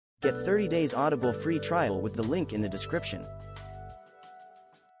Get 30 days Audible free trial with the link in the description.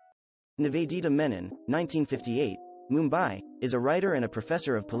 Nivedita Menon, 1958, Mumbai, is a writer and a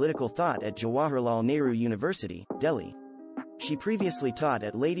professor of political thought at Jawaharlal Nehru University, Delhi. She previously taught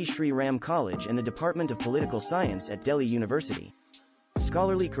at Lady Shri Ram College and the Department of Political Science at Delhi University.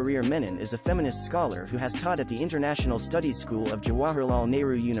 Scholarly career. Menon is a feminist scholar who has taught at the International Studies School of Jawaharlal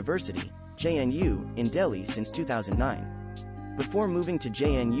Nehru University, JNU, in Delhi since 2009. Before moving to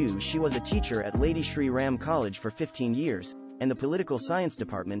JNU, she was a teacher at Lady Shri Ram College for 15 years, and the Political Science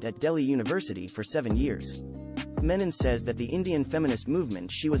Department at Delhi University for 7 years. Menon says that the Indian feminist movement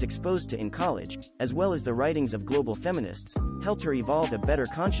she was exposed to in college, as well as the writings of global feminists, helped her evolve a better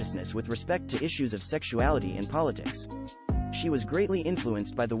consciousness with respect to issues of sexuality and politics. She was greatly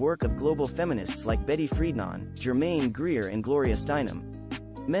influenced by the work of global feminists like Betty Friedan, Germaine Greer and Gloria Steinem.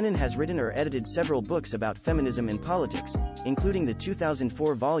 Menon has written or edited several books about feminism and politics, including the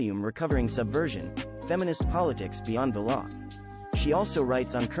 2004 volume Recovering Subversion, Feminist Politics Beyond the Law. She also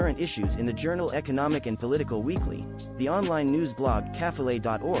writes on current issues in the journal Economic and Political Weekly, the online news blog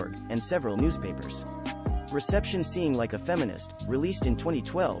Cafale.org, and several newspapers. Reception. Seeing Like a Feminist, released in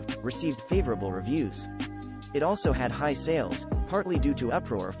 2012, received favorable reviews. It also had high sales, partly due to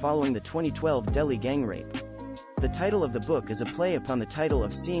uproar following the 2012 Delhi gang rape. The title of the book is a play upon the title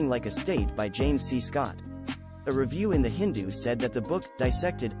of Seeing Like a State by James C. Scott. A review in The Hindu said that the book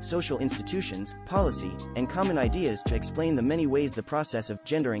dissected social institutions, policy, and common ideas to explain the many ways the process of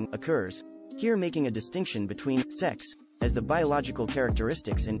gendering occurs, here making a distinction between sex, as the biological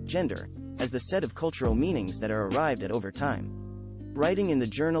characteristics, and gender, as the set of cultural meanings that are arrived at over time. Writing in the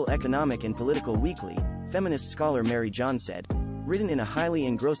journal Economic and Political Weekly, feminist scholar Mary John said, "Written in a highly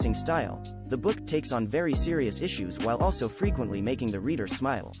engrossing style, the book takes on very serious issues while also frequently making the reader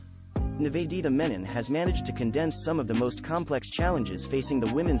smile." Nivedita Menon has managed to condense some of the most complex challenges facing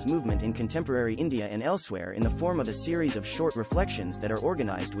the women's movement in contemporary India and elsewhere in the form of a series of short reflections that are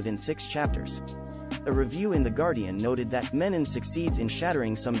organized within 6 chapters. A review in The Guardian noted that Menon succeeds in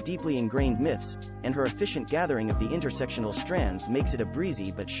shattering some deeply ingrained myths, and her efficient gathering of the intersectional strands makes it a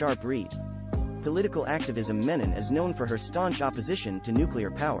breezy but sharp read. Political activism. Menon is known for her staunch opposition to nuclear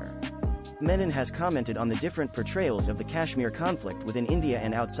power. Menon has commented on the different portrayals of the Kashmir conflict within India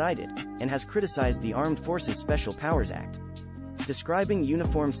and outside it, and has criticized the Armed Forces Special Powers Act. Describing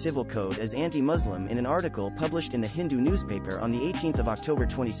Uniform Civil Code as anti-Muslim in an article published in the Hindu newspaper on the 18th of October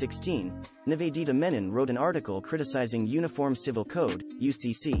 2016, Nivedita Menon wrote an article criticizing Uniform Civil Code,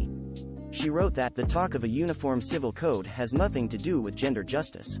 UCC. She wrote that the talk of a Uniform Civil Code has nothing to do with gender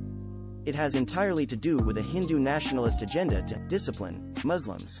justice. It has entirely to do with a Hindu nationalist agenda to discipline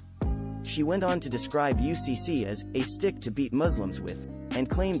Muslims. She went on to describe UCC as a stick to beat Muslims with, and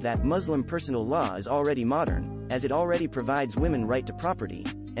claimed that Muslim personal law is already modern, as it already provides women right to property,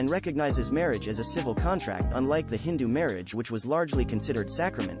 and recognizes marriage as a civil contract unlike the Hindu marriage which was largely considered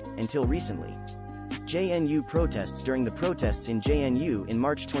sacrament, until recently. JNU protests. During the protests in JNU in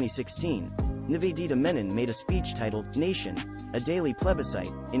March 2016, Nivedita Menon made a speech titled, Nation, a Daily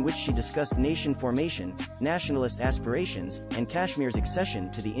Plebiscite, in which she discussed nation formation, nationalist aspirations, and Kashmir's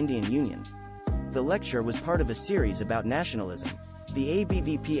accession to the Indian Union. The lecture was part of a series about nationalism. The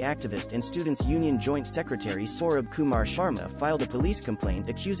ABVP activist and Students' Union Joint Secretary Saurabh Kumar Sharma filed a police complaint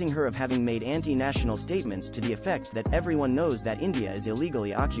accusing her of having made anti-national statements to the effect that everyone knows that India is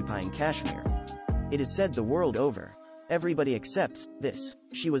illegally occupying Kashmir. It is said the world over. Everybody accepts this.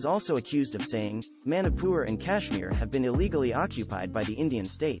 She was also accused of saying, Manipur and Kashmir have been illegally occupied by the Indian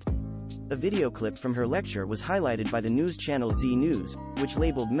state. A video clip from her lecture was highlighted by the news channel Z News, which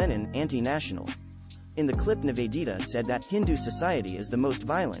labeled Menon anti-national. In the clip, Nivedita said that Hindu society is the most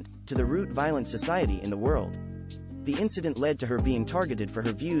violent, to the root violent society in the world. The incident led to her being targeted for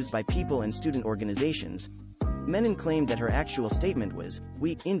her views by people and student organizations. Menon claimed that her actual statement was,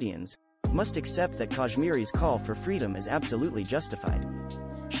 we, Indians, must accept that Kashmiri's call for freedom is absolutely justified.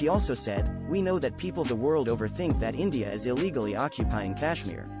 She also said, we know that people the world over think that India is illegally occupying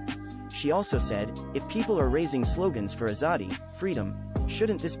Kashmir. She also said, if people are raising slogans for Azadi, freedom,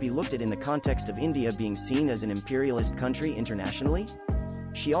 shouldn't this be looked at in the context of India being seen as an imperialist country internationally?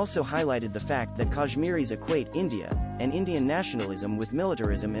 She also highlighted the fact that Kashmiris equate India and Indian nationalism with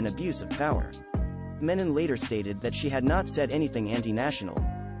militarism and abuse of power. Menon later stated that she had not said anything anti-national.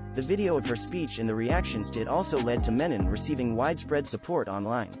 The video of her speech and the reactions to it also led to Menon receiving widespread support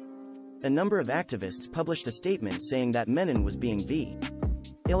online. A number of activists published a statement saying that Menon was being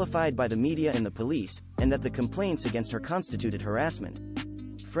vilified by the media and the police, and that the complaints against her constituted harassment.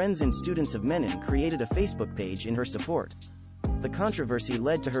 Friends and students of Menon created a Facebook page in her support. The controversy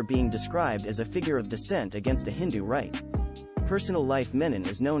led to her being described as a figure of dissent against the Hindu right. personal life Menon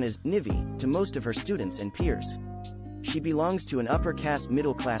is known as Nivi to most of her students and peers. She belongs to an upper-caste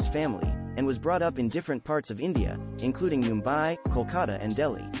middle-class family, and was brought up in different parts of India, including Mumbai, Kolkata and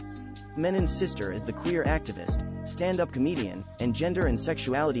Delhi. Menon's sister is the queer activist, stand-up comedian, and gender and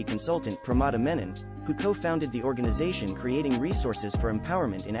sexuality consultant Pramada Menon, who co-founded the organization Creating Resources for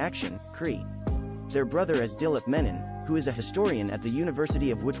Empowerment in Action, CRE. Their brother is Dilip Menon, who is a historian at the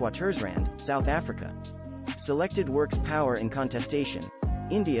University of Witwatersrand, South Africa. Selected works Power and Contestation.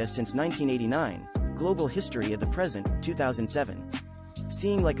 India since 1989, Global History of the Present, 2007.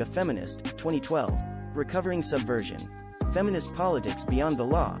 Seeing Like a Feminist, 2012. Recovering Subversion. Feminist Politics Beyond the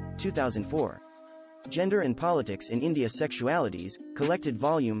Law, 2004. Gender and Politics in India's Sexualities, Collected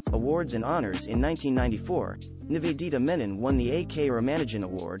Volume, Awards and Honors in 1994, Nivedita Menon won the A.K. Ramanujan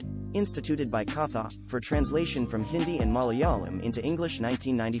Award, instituted by Katha, for translation from Hindi and Malayalam into English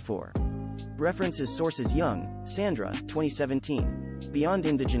 1994. References Sources Young, Sandra, 2017. Beyond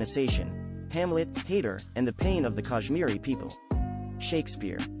Indigenization. Hamlet, Hater, and the Pain of the Kashmiri People.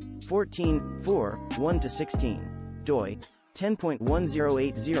 Shakespeare. 14, 4, 1-16. doi.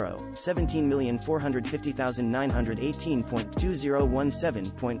 10.1080,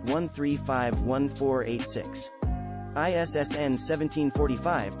 17450918.2017.1351451486. ISSN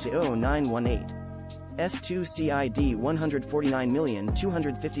 1745-00918. S2 CID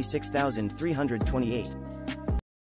 149256328.